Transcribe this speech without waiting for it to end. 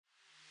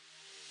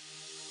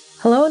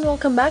Hello and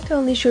welcome back to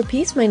Unleash Your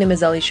Peace. My name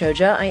is Ali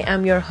Shoja. I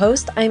am your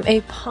host. I'm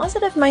a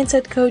positive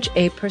mindset coach,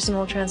 a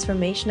personal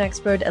transformation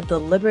expert, a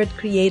deliberate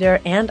creator,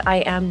 and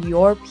I am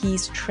your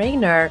peace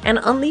trainer. And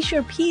Unleash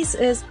Your Peace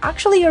is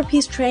actually your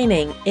peace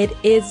training. It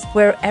is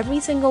where every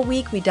single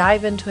week we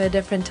dive into a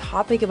different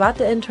topic about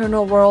the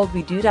internal world.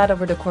 We do that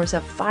over the course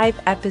of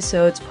 5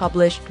 episodes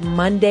published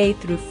Monday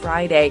through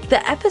Friday.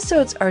 The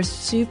episodes are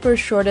super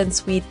short and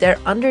sweet. They're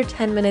under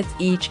 10 minutes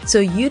each, so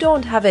you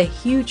don't have a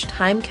huge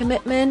time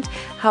commitment.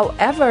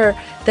 However,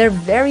 they're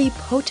very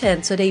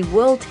potent, so they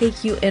will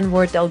take you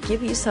inward. They'll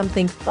give you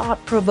something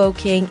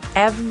thought-provoking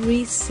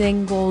every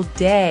single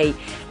day.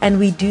 And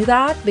we do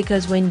that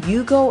because when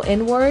you go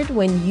inward,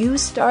 when you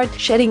start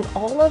shedding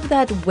all of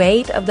that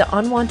weight of the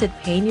unwanted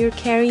pain you're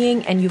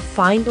carrying and you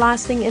find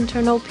lasting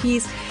internal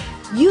peace,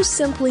 you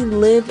simply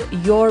live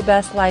your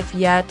best life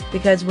yet,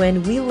 because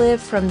when we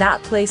live from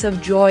that place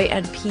of joy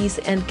and peace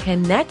and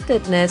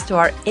connectedness to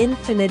our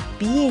infinite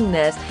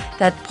beingness,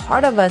 that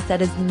part of us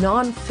that is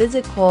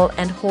non-physical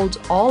and holds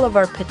all of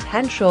our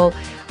potential,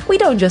 we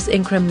don't just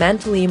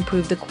incrementally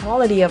improve the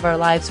quality of our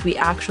lives, we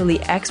actually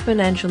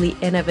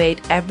exponentially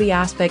innovate every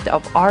aspect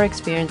of our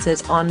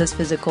experiences on this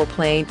physical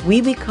plane. We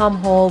become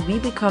whole, we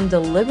become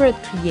deliberate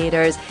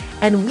creators,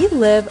 and we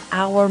live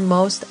our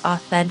most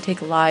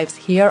authentic lives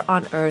here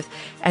on earth,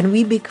 and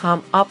we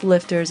become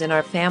uplifters in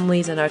our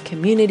families and our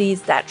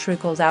communities. That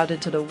trickles out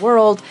into the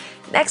world.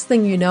 Next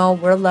thing you know,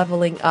 we're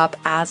leveling up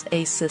as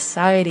a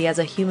society, as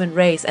a human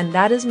race, and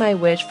that is my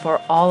wish for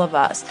all of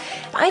us.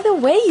 By the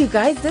way, you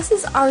guys, this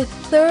is our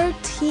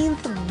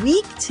 13th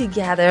week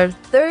together.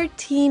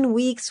 13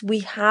 weeks. We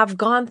have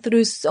gone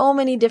through so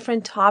many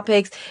different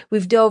topics.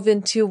 We've dove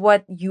into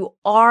what you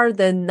are,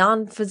 the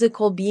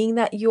non-physical being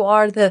that you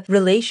are, the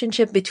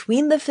relationship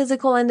between the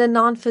physical and the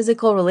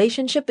non-physical,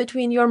 relationship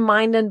between your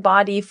mind and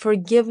body,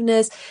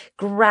 forgiveness,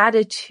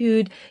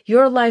 gratitude,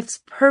 your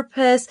life's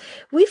purpose.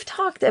 We've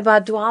talked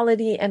about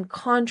duality and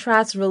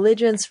contrast,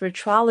 religion,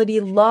 spirituality,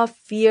 love,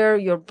 fear,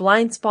 your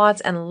blind spots.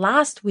 And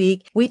last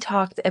week, we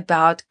talked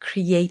about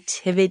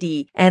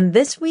creativity. And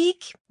this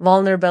week,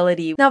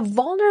 vulnerability. Now,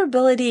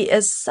 vulnerability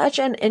is such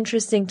an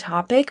interesting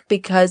topic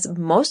because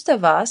most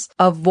of us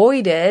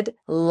avoid it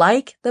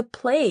like the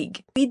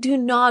plague. We do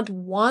not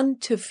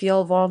want to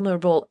feel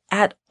vulnerable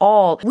at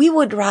all. We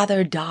would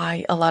rather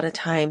die a lot of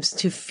times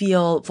to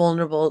feel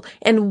vulnerable.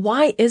 And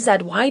why is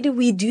that? Why do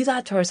we do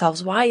that to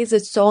ourselves? Why is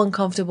it so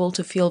uncomfortable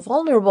to feel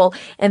vulnerable?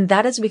 And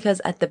that is because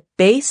at the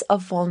base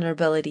of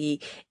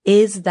vulnerability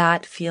is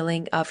that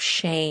feeling of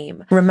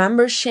shame.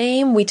 Remember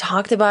shame? We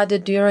talked about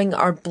it during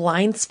our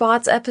blind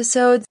spots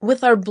episodes.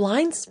 With our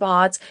blind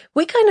spots,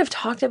 we kind of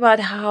talked about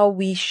how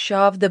we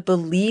shove the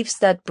beliefs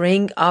that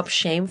bring up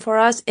shame for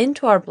us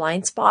into our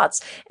blind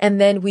spots,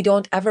 and then we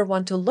don't ever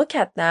want to look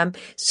at them.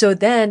 So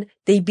then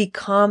they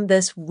become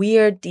this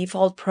weird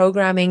default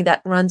programming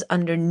that runs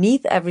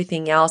underneath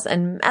everything else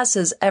and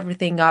messes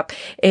everything up.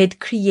 It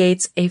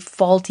creates a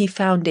faulty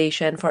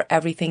foundation for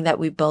everything that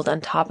we build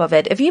on top of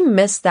it. If you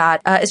missed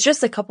that, it's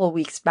just a couple of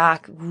weeks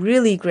back.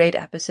 Really great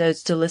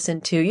episodes to listen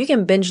to. You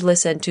can binge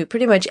listen to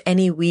pretty much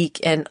any week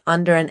in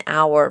under an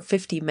hour,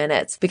 50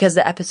 minutes, because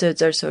the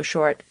episodes are so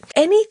short.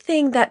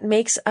 Anything that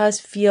makes us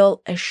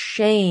feel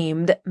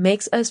ashamed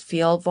makes us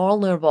feel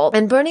vulnerable.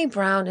 And Brené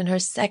Brown in her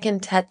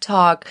second TED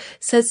Talk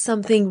says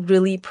something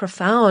really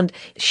profound.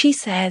 She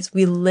says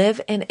we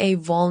live in a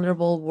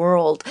vulnerable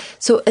world.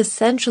 So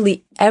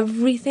essentially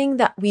everything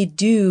that we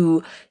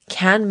do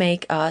can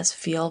make us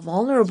feel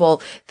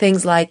vulnerable.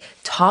 Things like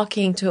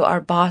talking to our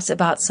boss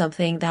about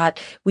something that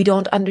we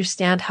don't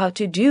understand how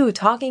to do,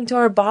 talking to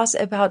our boss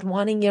about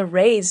wanting a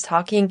raise,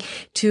 talking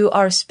to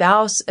our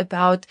spouse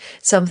about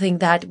something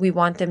that we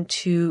want them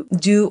to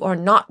do or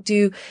not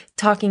do,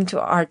 talking to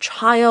our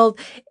child.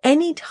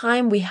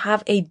 Anytime we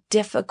have a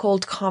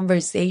difficult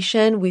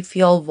conversation, we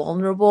feel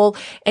vulnerable.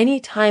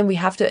 Anytime we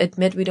have to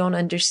admit we don't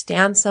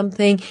understand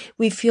something,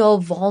 we feel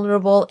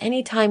vulnerable.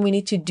 Anytime we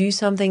need to do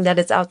something that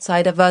is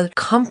outside of a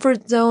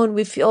comfort zone,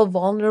 we feel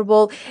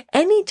vulnerable.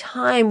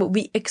 Anytime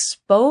we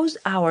expose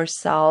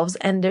ourselves,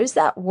 and there's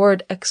that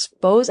word,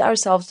 expose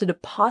ourselves to the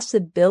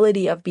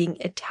possibility of being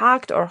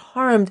attacked or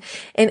harmed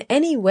in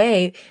any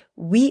way,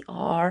 we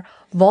are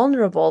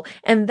vulnerable.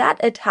 And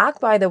that attack,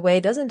 by the way,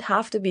 doesn't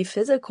have to be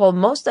physical.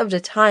 Most of the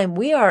time,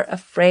 we are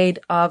afraid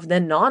of the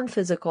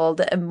non-physical,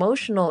 the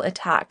emotional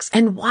attacks.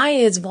 And why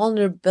is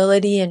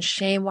vulnerability and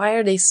shame, why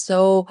are they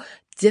so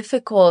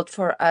difficult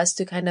for us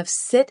to kind of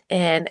sit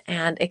in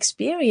and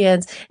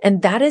experience?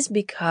 And that is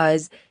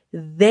because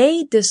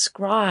they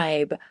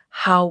describe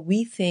how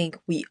we think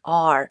we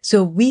are.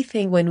 So we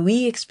think when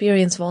we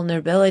experience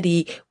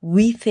vulnerability,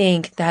 we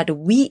think that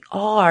we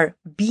are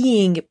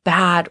being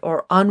bad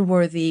or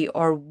unworthy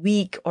or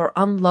weak or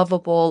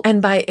unlovable.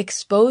 And by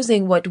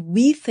exposing what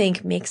we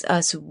think makes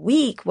us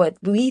weak, what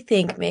we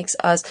think makes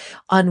us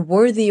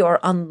unworthy or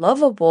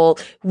unlovable,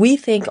 we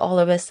think all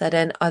of a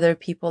sudden other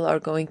people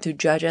are going to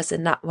judge us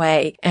in that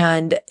way.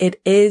 And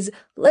it is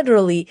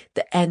literally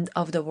the end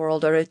of the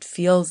world, or it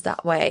feels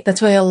that way.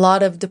 That's why a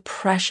lot of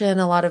depression,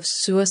 a lot of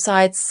suicide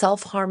suicide,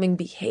 self-harming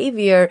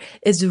behavior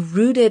is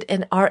rooted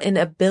in our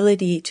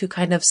inability to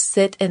kind of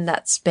sit in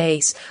that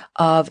space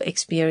of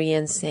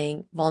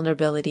experiencing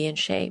vulnerability and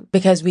shame,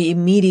 because we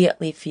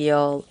immediately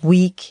feel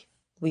weak.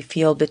 We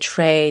feel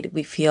betrayed,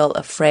 we feel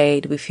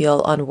afraid, we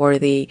feel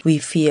unworthy, we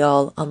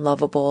feel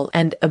unlovable,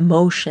 and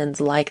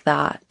emotions like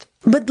that.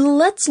 But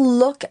let's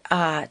look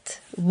at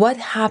what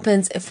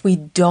happens if we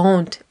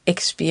don't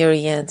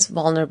experience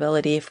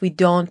vulnerability, if we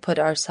don't put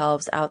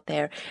ourselves out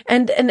there.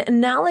 And an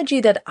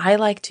analogy that I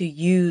like to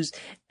use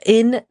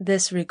in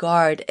this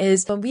regard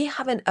is when we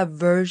have an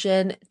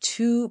aversion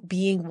to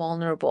being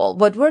vulnerable,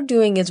 what we're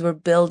doing is we're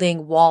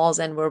building walls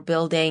and we're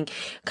building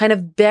kind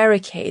of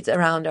barricades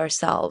around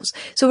ourselves.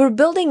 So we're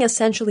building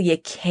essentially a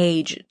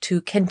cage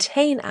to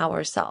contain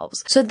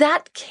ourselves. So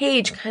that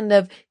cage kind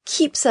of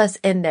keeps us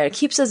in there,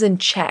 keeps us in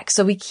check.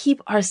 So we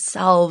keep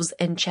ourselves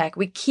in check.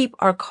 We keep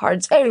our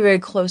cards very, very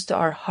close to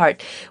our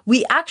heart.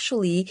 We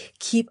actually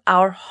keep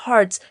our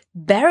hearts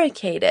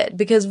barricaded,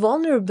 because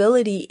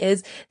vulnerability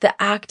is the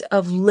act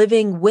of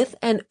living with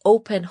an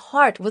open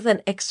heart, with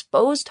an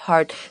exposed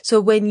heart.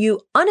 So when you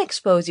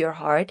unexpose your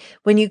heart,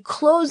 when you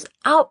close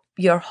out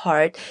your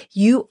heart,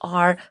 you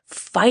are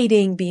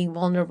fighting being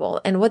vulnerable.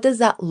 And what does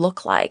that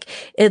look like?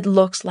 It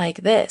looks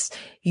like this.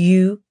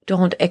 You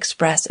don't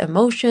express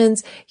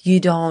emotions. You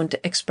don't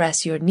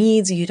express your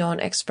needs. You don't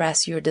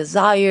express your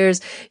desires.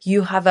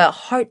 You have a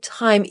hard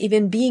time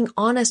even being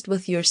honest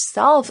with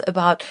yourself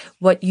about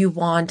what you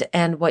want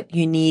and what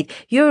you need.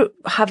 You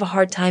have a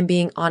hard time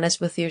being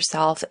honest with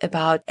yourself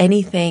about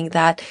anything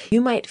that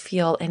you might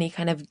feel any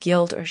kind of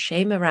guilt or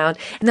shame around.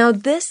 Now,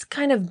 this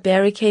kind of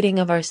barricading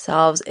of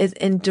ourselves is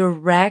in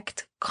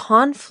direct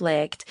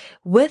conflict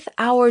with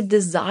our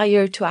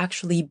desire to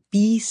actually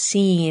be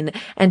seen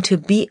and to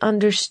be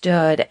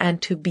understood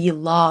and to be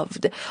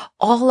loved.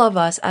 All of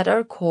us at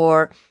our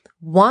core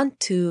want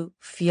to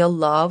feel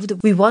loved.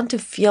 We want to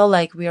feel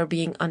like we are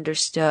being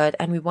understood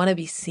and we want to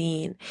be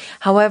seen.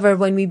 However,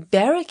 when we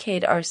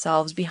barricade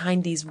ourselves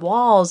behind these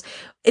walls,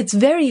 it's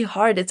very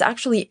hard. It's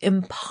actually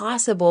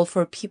impossible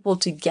for people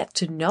to get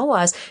to know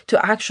us,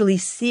 to actually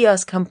see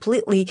us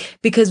completely,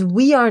 because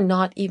we are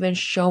not even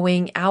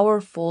showing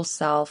our full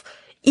self,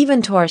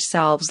 even to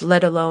ourselves,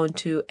 let alone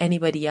to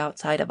anybody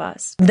outside of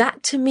us.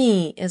 That to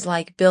me is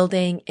like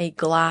building a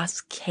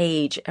glass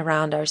cage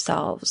around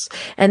ourselves.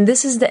 And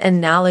this is the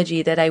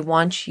analogy that I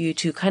want you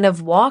to kind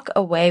of walk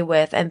away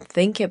with and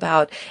think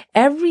about.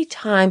 Every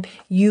time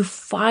you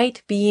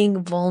fight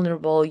being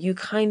vulnerable, you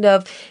kind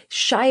of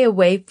shy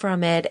away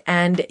from it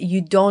and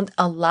you don't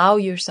allow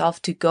yourself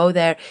to go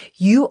there,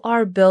 you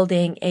are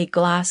building a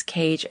glass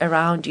cage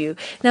around you.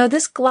 Now,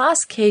 this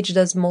glass cage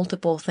does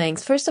multiple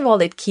things. First of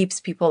all, it keeps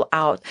people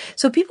out.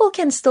 So people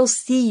can still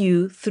see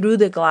you through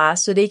the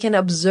glass, so they can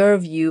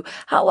observe you.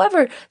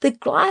 However, the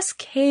glass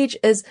cage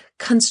is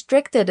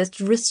constricted,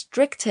 it's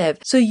restrictive.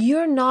 So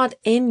you're not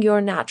in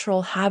your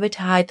natural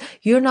habitat.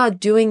 You're not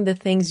doing the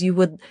things you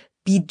would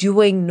be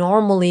doing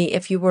normally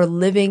if you were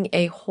living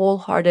a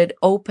wholehearted,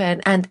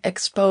 open, and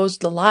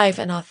exposed life,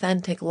 an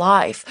authentic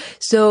life.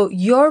 So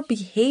your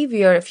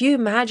behavior, if you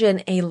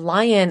imagine a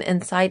lion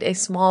inside a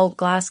small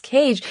glass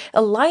cage,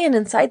 a lion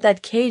inside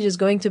that cage is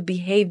going to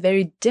behave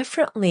very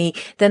differently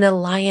than a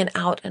lion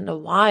out in the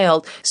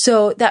wild.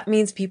 So that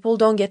means people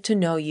don't get to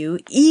know you,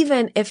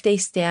 even if they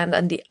stand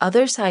on the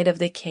other side of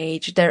the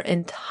cage their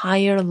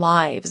entire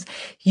lives.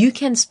 You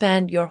can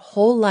spend your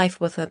whole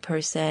life with a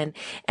person,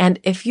 and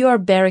if you are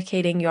barricading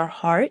your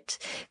heart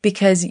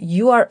because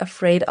you are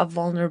afraid of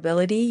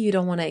vulnerability, you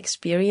don't want to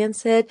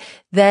experience it,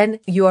 then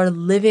you are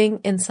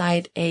living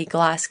inside a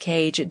glass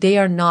cage. They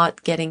are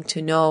not getting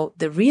to know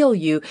the real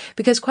you,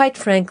 because quite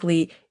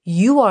frankly,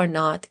 you are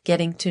not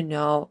getting to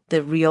know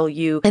the real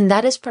you. And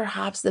that is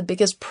perhaps the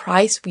biggest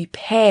price we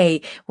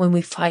pay when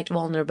we fight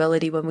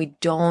vulnerability, when we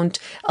don't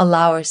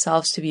allow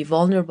ourselves to be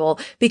vulnerable.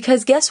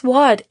 Because guess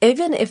what?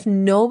 Even if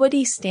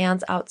nobody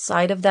stands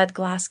outside of that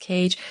glass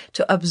cage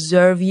to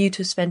observe you,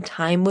 to spend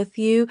time with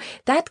you,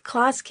 that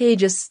glass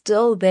cage is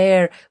still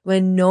there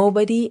when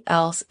nobody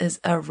else is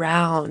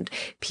around.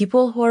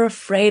 People who are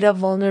afraid of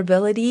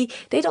vulnerability,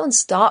 they don't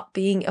stop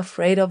being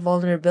afraid of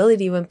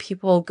vulnerability when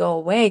people go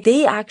away.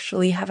 They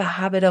actually have a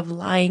habit of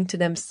lying to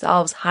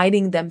themselves,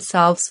 hiding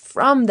themselves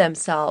from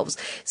themselves.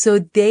 So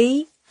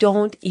they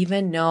don't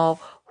even know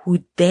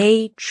who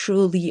they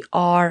truly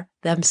are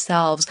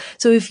themselves.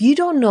 So if you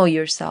don't know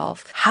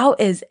yourself, how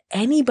is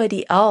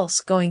anybody else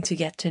going to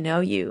get to know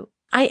you?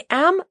 I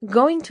am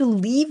going to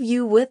leave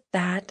you with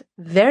that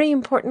very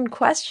important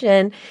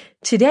question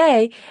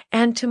today,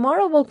 and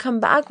tomorrow we'll come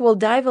back. We'll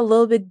dive a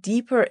little bit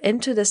deeper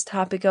into this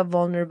topic of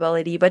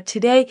vulnerability. But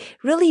today,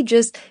 really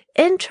just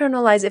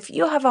internalize. If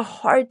you have a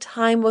hard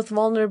time with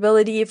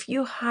vulnerability, if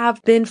you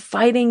have been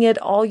fighting it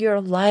all your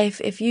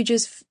life, if you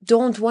just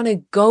don't want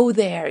to go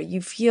there,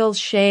 you feel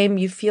shame,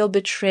 you feel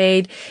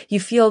betrayed, you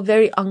feel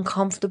very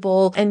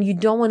uncomfortable, and you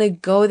don't want to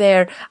go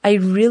there, I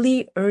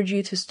really urge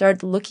you to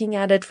start looking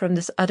at it from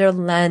this other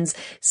lens.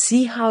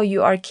 See how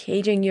you are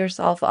caging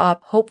yourself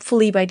up.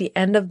 Hopefully by the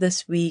end of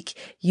this week,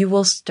 you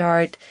will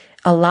start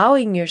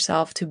allowing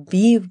yourself to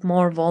be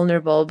more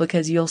vulnerable,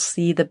 because you'll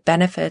see the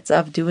benefits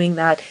of doing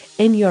that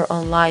in your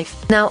own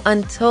life. Now,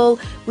 until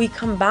we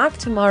come back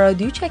tomorrow,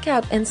 do check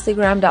out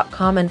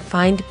Instagram.com and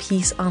find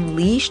Peace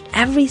Unleashed.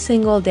 Every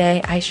single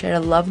day, I share a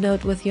love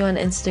note with you on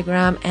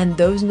Instagram, and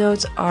those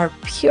notes are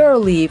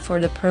purely for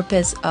the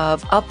purpose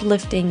of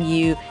uplifting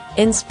you,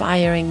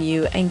 inspiring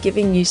you, and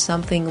giving you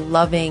something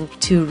loving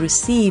to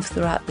receive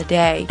throughout the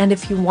day. And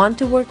if you want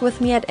to work with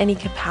me at any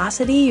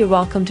capacity, you're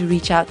welcome to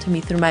reach out to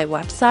me through my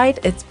website.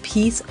 It's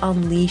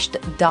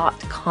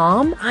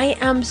peaceunleashed.com. I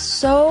am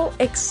so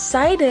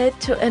excited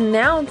to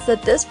announce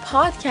that this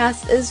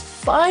podcast is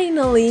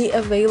finally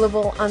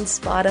available on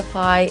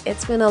Spotify.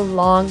 It's been a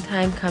long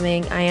time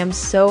coming. I am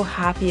so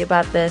happy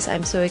about this.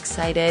 I'm so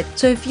excited.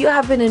 So if you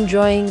have been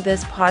enjoying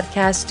this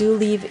podcast, do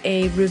leave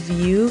a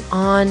review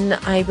on,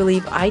 I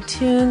believe, iTunes.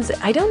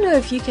 I don't know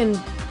if you can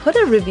put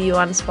a review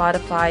on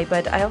Spotify,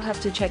 but I'll have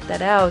to check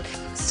that out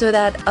so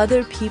that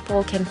other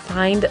people can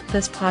find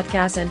this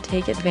podcast and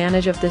take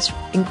advantage of this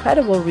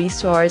incredible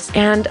resource.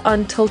 And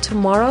until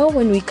tomorrow,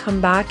 when we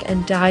come back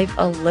and dive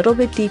a little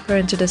bit deeper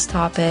into this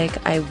topic,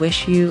 I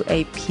wish you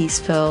a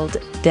peace-filled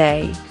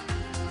day.